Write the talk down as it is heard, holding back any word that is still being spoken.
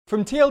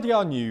From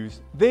TLDR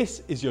News,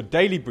 this is your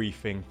daily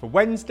briefing for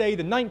Wednesday,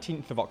 the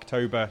 19th of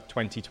October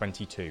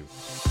 2022.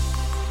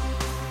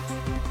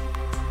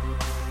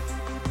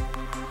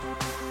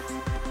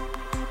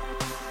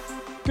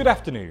 Good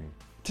afternoon.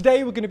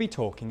 Today we're going to be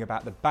talking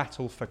about the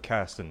battle for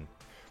Kherson.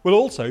 We'll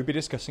also be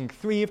discussing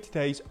three of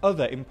today's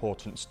other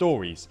important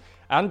stories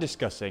and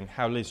discussing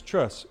how Liz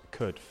Truss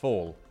could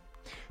fall.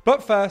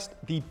 But first,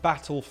 the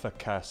battle for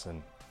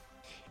Kherson.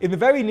 In the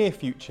very near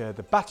future,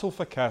 the battle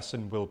for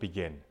Kherson will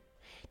begin.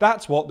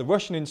 That's what the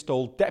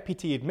Russian-installed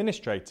Deputy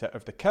Administrator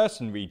of the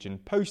Kherson region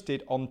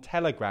posted on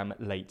Telegram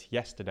late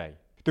yesterday.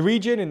 The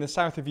region in the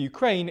south of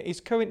Ukraine is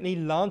currently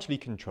largely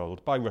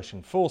controlled by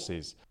Russian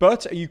forces,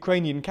 but a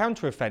Ukrainian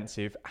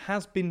counteroffensive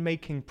has been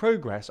making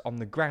progress on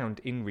the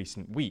ground in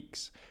recent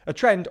weeks, a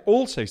trend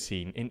also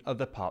seen in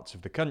other parts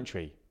of the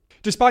country.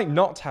 Despite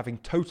not having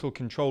total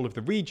control of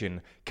the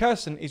region,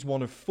 Kherson is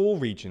one of four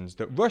regions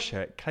that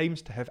Russia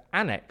claims to have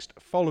annexed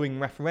following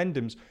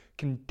referendums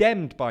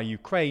condemned by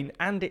Ukraine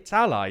and its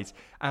allies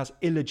as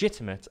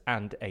illegitimate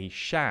and a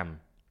sham.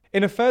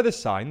 In a further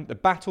sign that the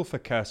battle for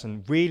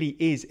Kherson really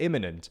is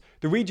imminent,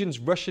 the region's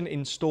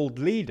Russian-installed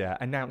leader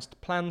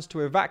announced plans to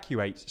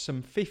evacuate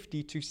some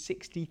 50 to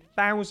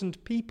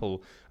 60,000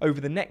 people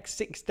over the next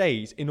 6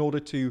 days in order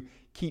to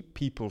keep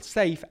people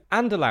safe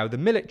and allow the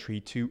military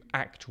to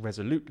act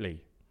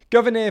resolutely.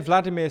 Governor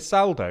Vladimir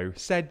Saldo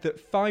said that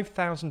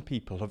 5,000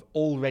 people have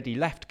already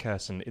left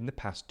Kherson in the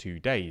past 2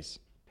 days.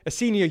 A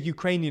senior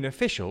Ukrainian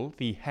official,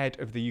 the head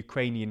of the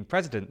Ukrainian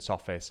president's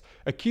office,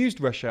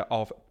 accused Russia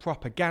of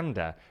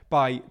propaganda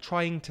by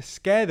trying to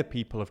scare the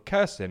people of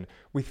Kherson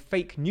with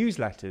fake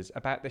newsletters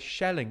about the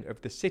shelling of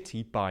the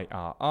city by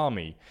our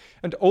army,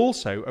 and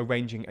also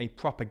arranging a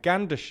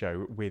propaganda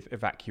show with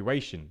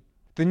evacuation.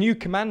 The new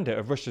commander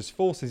of Russia's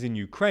forces in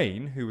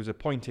Ukraine, who was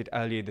appointed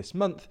earlier this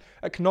month,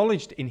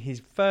 acknowledged in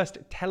his first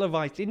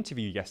televised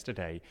interview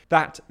yesterday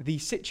that the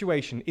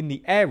situation in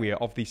the area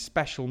of the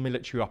special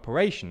military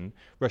operation,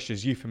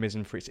 Russia's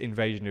euphemism for its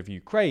invasion of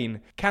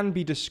Ukraine, can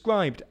be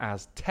described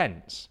as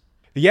tense.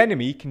 The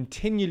enemy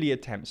continually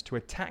attempts to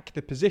attack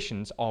the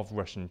positions of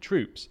Russian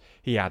troops,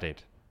 he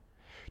added.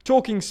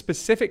 Talking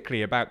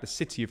specifically about the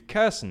city of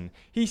Kherson,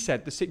 he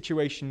said the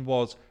situation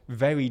was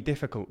very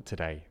difficult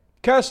today.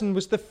 Kherson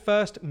was the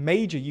first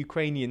major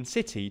Ukrainian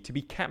city to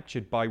be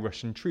captured by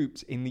Russian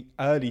troops in the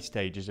early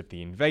stages of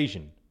the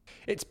invasion.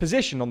 Its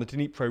position on the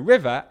Dnipro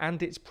River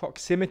and its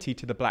proximity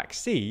to the Black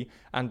Sea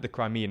and the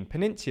Crimean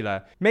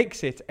Peninsula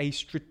makes it a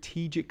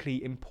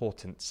strategically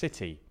important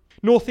city.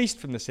 Northeast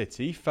from the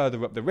city,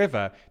 further up the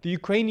river, the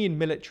Ukrainian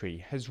military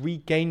has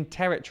regained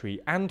territory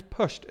and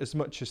pushed as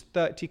much as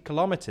 30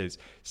 kilometers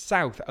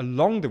south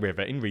along the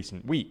river in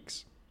recent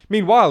weeks.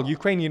 Meanwhile,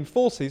 Ukrainian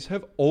forces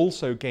have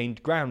also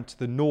gained ground to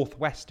the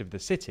northwest of the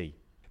city.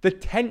 The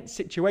tense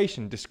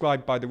situation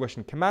described by the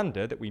Russian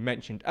commander that we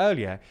mentioned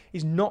earlier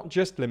is not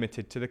just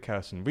limited to the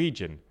Kherson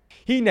region.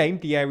 He named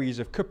the areas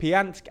of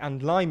Kupiansk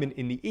and Lyman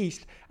in the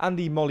east and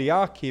the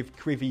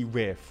Molyarkiv-Kryvyi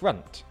Rih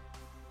front.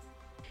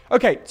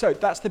 Okay, so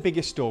that's the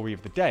biggest story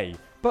of the day,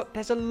 but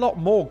there's a lot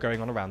more going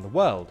on around the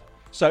world.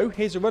 So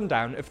here's a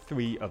rundown of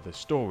three other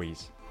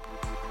stories.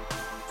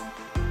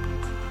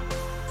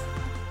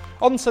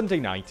 On Sunday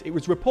night, it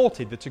was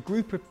reported that a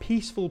group of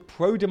peaceful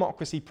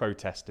pro-democracy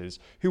protesters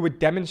who were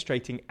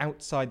demonstrating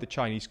outside the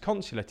Chinese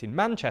consulate in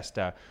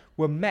Manchester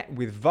were met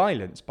with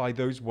violence by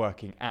those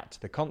working at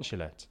the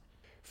consulate.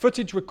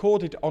 Footage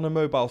recorded on a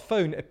mobile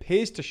phone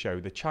appears to show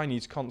the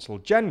Chinese consul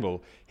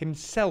general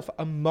himself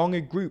among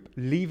a group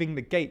leaving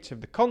the gates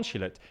of the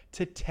consulate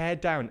to tear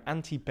down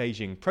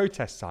anti-Beijing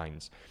protest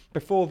signs,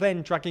 before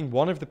then dragging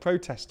one of the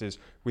protesters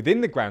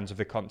within the grounds of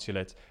the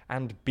consulate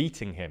and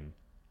beating him.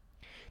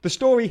 The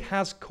story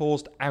has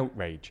caused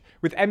outrage,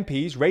 with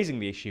MPs raising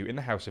the issue in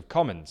the House of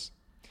Commons.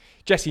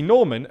 Jessie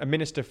Norman, a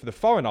minister for the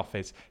Foreign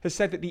Office, has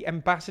said that the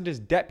ambassador's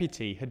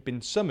deputy had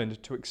been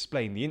summoned to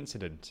explain the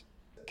incident.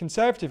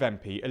 Conservative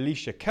MP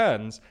Alicia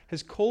Kearns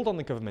has called on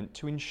the government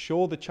to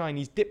ensure the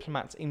Chinese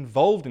diplomats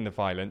involved in the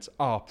violence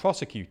are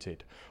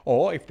prosecuted,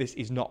 or if this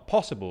is not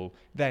possible,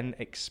 then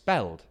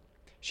expelled.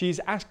 She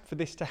has asked for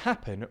this to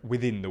happen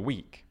within the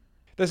week.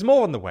 There's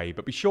more on the way,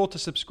 but be sure to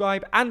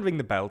subscribe and ring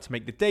the bell to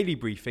make the daily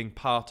briefing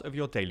part of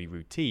your daily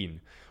routine,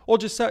 or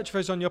just search for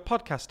us on your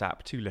podcast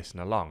app to listen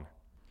along.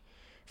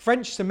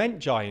 French cement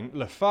giant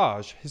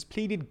Lafarge has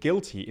pleaded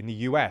guilty in the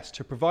US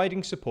to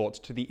providing support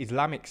to the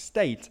Islamic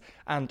State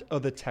and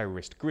other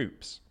terrorist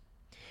groups.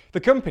 The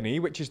company,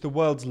 which is the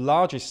world's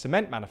largest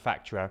cement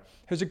manufacturer,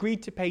 has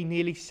agreed to pay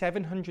nearly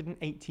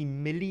 $780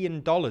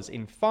 million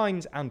in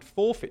fines and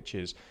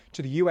forfeitures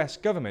to the US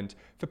government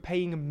for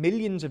paying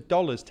millions of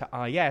dollars to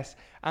IS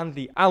and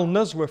the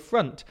Al-Nusra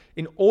Front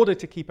in order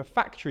to keep a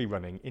factory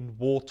running in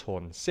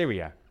war-torn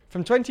Syria.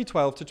 From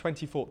 2012 to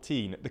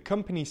 2014, the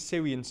company's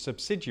Syrian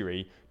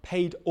subsidiary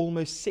paid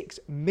almost $6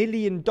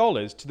 million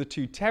to the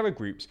two terror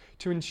groups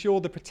to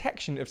ensure the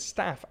protection of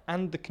staff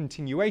and the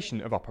continuation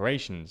of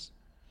operations.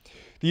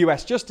 The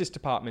US Justice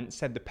Department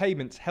said the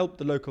payments helped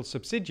the local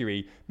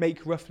subsidiary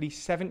make roughly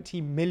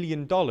 $70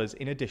 million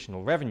in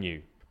additional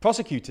revenue.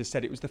 Prosecutors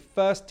said it was the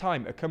first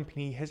time a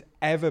company has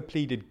ever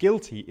pleaded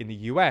guilty in the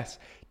US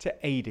to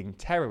aiding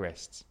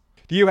terrorists.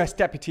 The US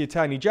Deputy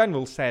Attorney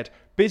General said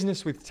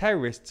business with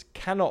terrorists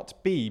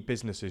cannot be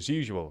business as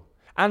usual,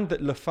 and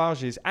that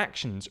Lafarge's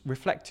actions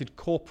reflected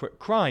corporate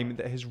crime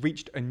that has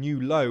reached a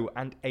new low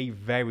and a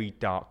very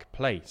dark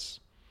place.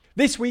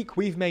 This week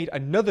we've made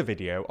another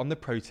video on the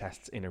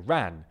protests in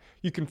Iran.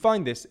 You can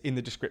find this in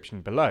the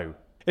description below.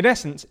 In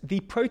essence, the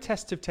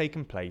protests have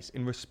taken place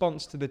in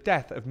response to the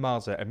death of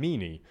Mahsa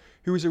Amini,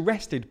 who was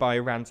arrested by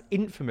Iran's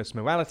infamous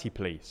morality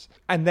police,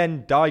 and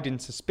then died in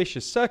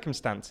suspicious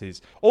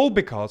circumstances, all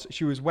because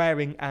she was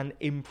wearing an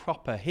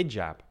improper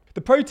hijab.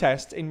 The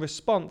protests in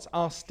response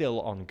are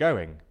still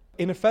ongoing.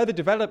 In a further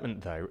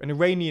development though, an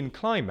Iranian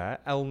climber,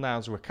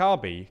 Elnaz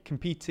Rakabi,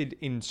 competed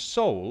in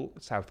Seoul,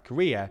 South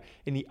Korea,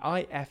 in the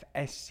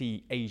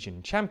IFSC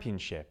Asian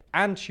Championship,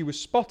 and she was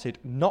spotted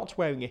not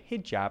wearing a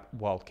hijab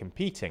while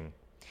competing.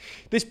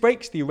 This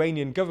breaks the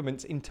Iranian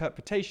government's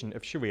interpretation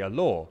of Sharia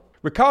law.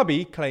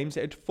 Rakabi claims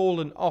it had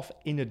fallen off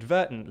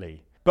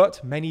inadvertently,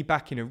 but many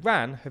back in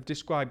Iran have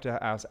described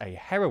her as a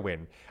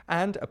heroine,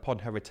 and upon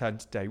her return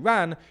to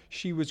Tehran,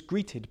 she was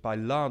greeted by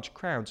large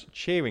crowds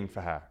cheering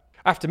for her.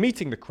 After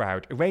meeting the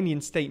crowd,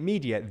 Iranian state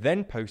media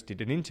then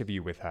posted an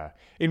interview with her,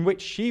 in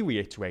which she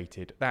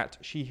reiterated that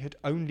she had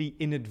only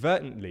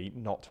inadvertently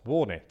not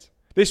worn it.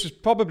 This was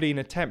probably an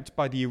attempt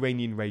by the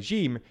Iranian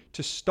regime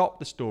to stop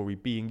the story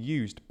being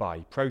used by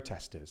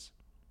protesters.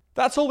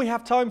 That's all we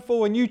have time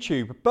for on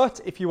YouTube, but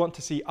if you want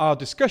to see our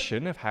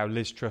discussion of how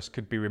Liz Truss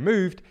could be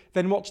removed,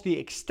 then watch the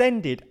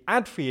extended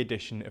ad-free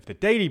edition of the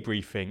Daily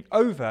Briefing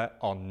over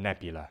on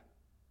Nebula.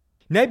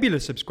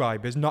 Nebula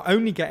subscribers not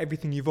only get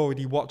everything you've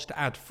already watched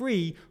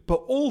ad-free,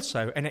 but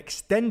also an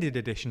extended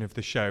edition of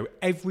the show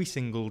every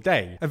single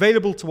day,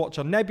 available to watch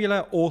on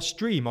Nebula or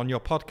stream on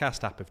your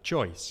podcast app of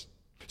choice.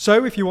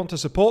 So if you want to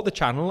support the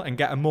channel and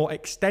get a more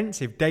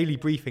extensive daily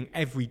briefing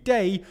every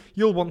day,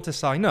 you'll want to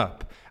sign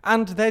up.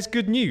 And there's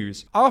good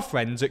news. Our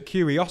friends at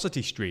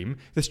CuriosityStream,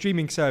 the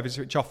streaming service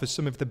which offers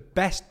some of the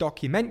best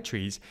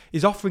documentaries,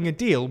 is offering a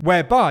deal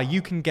whereby you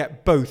can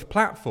get both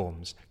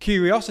platforms,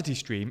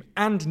 CuriosityStream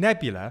and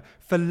Nebula,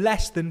 for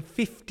less than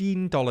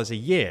 $15 a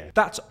year.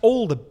 That's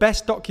all the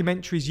best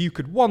documentaries you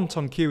could want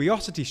on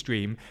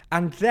CuriosityStream,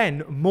 and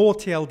then more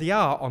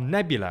TLDR on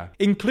Nebula,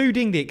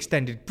 including the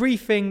extended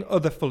briefing,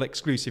 other full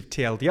exclusive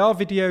TLDR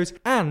videos,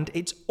 and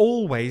it's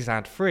always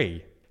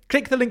ad-free.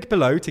 Click the link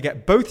below to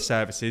get both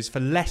services for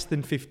less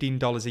than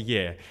 $15 a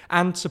year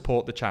and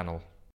support the channel.